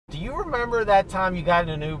Do you remember that time you got in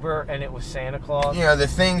an Uber and it was Santa Claus? You know, the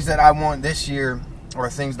things that I want this year or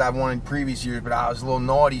things that I wanted previous years, but I was a little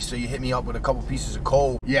naughty, so you hit me up with a couple pieces of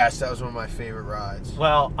coal. Yes, that was one of my favorite rides.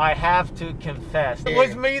 Well, I have to confess, it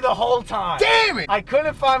was me the whole time. Damn it! I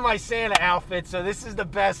couldn't find my Santa outfit, so this is the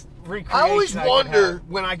best recreation I always wonder have.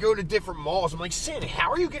 when I go to different malls, I'm like, Santa,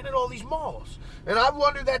 how are you getting in all these malls? And I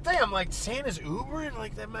wondered that day, I'm like, Santa's Ubering?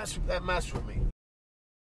 Like, that messed with me.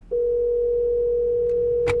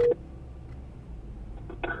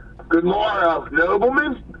 Good morning,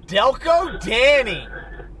 nobleman. Delco Danny.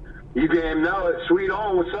 You damn know it. Sweet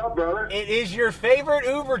on. What's up, brother? It is your favorite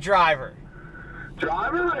Uber driver.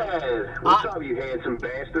 Driver Ed. What's up, you handsome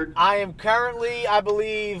bastard? I am currently, I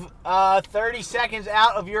believe, 30 seconds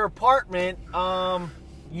out of your apartment.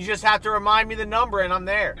 You just have to remind me the number and I'm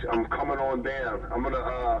there. I'm coming on down. I'm going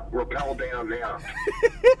to rappel down now.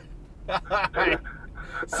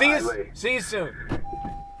 See you soon.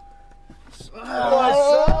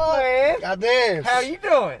 What's up, man? Goddamn. How you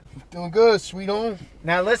doing? Doing good, sweet on.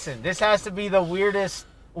 Now listen, this has to be the weirdest.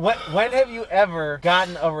 When have you ever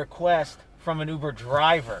gotten a request from an Uber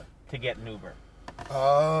driver to get an Uber?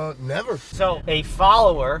 Never. So a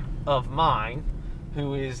follower of mine,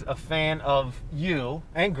 who is a fan of you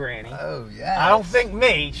and Granny. Oh yeah. I don't think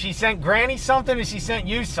me. She sent Granny something and she sent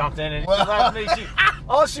you something, and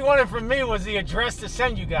all she wanted from me was the address to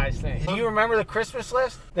send you guys things. Do you remember the Christmas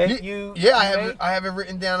list that you? Yeah, made? I have it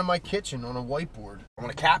written down in my kitchen on a whiteboard. I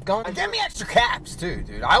want a cap gun. And get me extra caps too,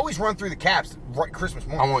 dude. I always run through the caps right Christmas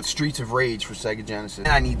morning. I want Streets of Rage for Sega Genesis. And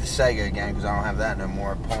I need the Sega again because I don't have that no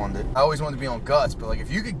more. I pawned it. I always wanted to be on Guts, but like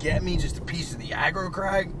if you could get me just a piece of the aggro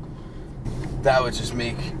crag, that would just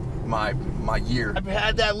make my year. I've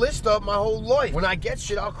had that list up my whole life. When I get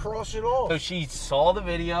shit, I'll cross it off. So she saw the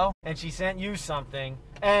video and she sent you something.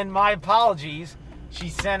 And my apologies, she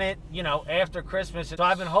sent it, you know, after Christmas. So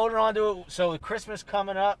I've been holding on to it. So with Christmas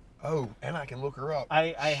coming up. Oh, and I can look her up.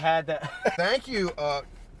 I had that. Thank you. Can I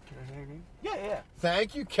say her name? Yeah.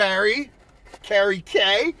 Thank you, Carrie. Carrie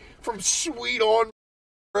K from Sweet On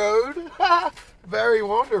Road. Very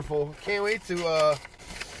wonderful. Can't wait to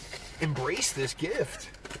embrace this gift.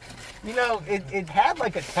 You know, it had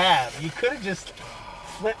like a tab. You could have just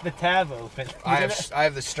flipped the tab open. I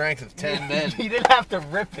have the strength of 10 men. You didn't have to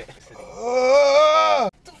rip it.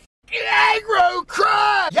 The aggro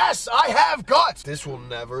crab! Yes, I have guts. This will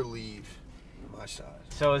never leave my side.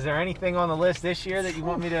 So is there anything on the list this year that you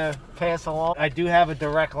want me to pass along? I do have a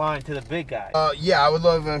direct line to the big guy. Yeah, I would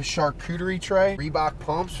love a charcuterie tray. Reebok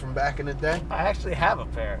pumps from back in the day. I actually have a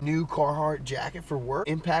pair. New Carhartt jacket for work.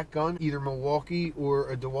 Impact gun, either Milwaukee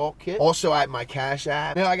or a DeWalt kit. Also at my Cash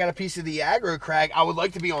App. Now I got a piece of the aggro crag. I would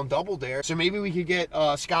like to be on Double Dare. So maybe we could get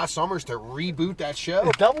Scott Summers to reboot that show.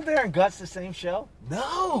 Is Double Dare and Guts the same show?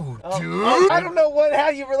 No, dude. I don't know how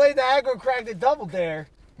you relate the aggro crag to Double Dare.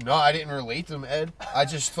 No, I didn't relate to them, Ed. I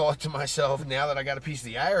just thought to myself, now that I got a piece of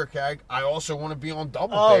the aggro crag, I also want to be on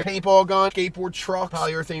Double Dare. Paintball gun, skateboard truck,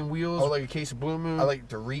 polyurethane wheels. I would like a case of Blue Moon. I like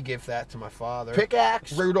to re-gift that to my father.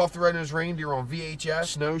 Pickaxe. Rode off the red-nosed reindeer on VHS.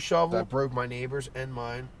 Snow shovel. That broke my neighbors and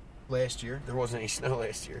mine last year. There wasn't any snow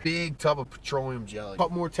last year. Big tub of petroleum jelly.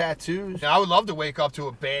 Couple more tattoos. Now, I would love to wake up to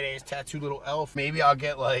a badass tattoo little elf. Maybe I'll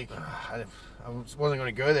get like, I wasn't going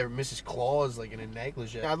to go there. Mrs. Claus like in a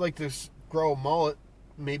negligee. I'd like to grow a mullet.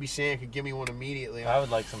 Maybe Santa could give me one immediately. I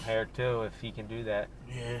would like some hair too if he can do that.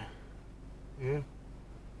 Yeah.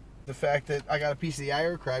 The fact that I got a piece of the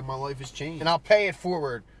aggro crag, my life has changed. And I'll pay it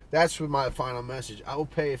forward. That's what my final message. I will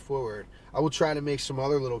pay it forward. I will try to make some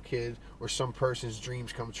other little kid or some person's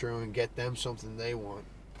dreams come true and get them something they want.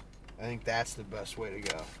 I think that's the best way to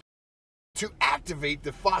go. To activate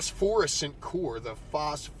the phosphorescent core. The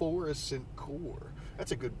phosphorescent core.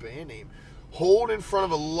 That's a good band name. Hold in front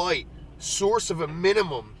of a light. Source of a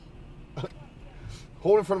minimum.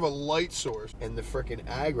 Hold in front of a light source and the frickin'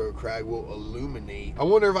 aggro crag will illuminate. I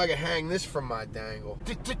wonder if I could hang this from my dangle.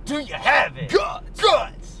 Do you have it?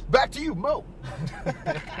 Guts! Back to you, Mo.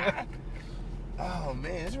 Oh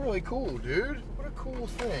man, it's really cool, dude. What a cool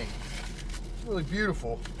thing. It's really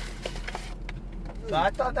beautiful. So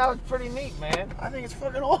I thought that was pretty neat, man. I think it's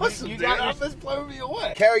fucking awesome, you dude. got This blowing me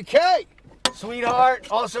away. Carrie K! Sweetheart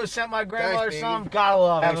also sent my grandmother some. Gotta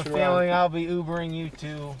love it. I have a feeling I'll be Ubering you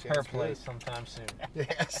to her place sometime soon.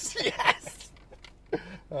 Yes.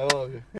 I love you.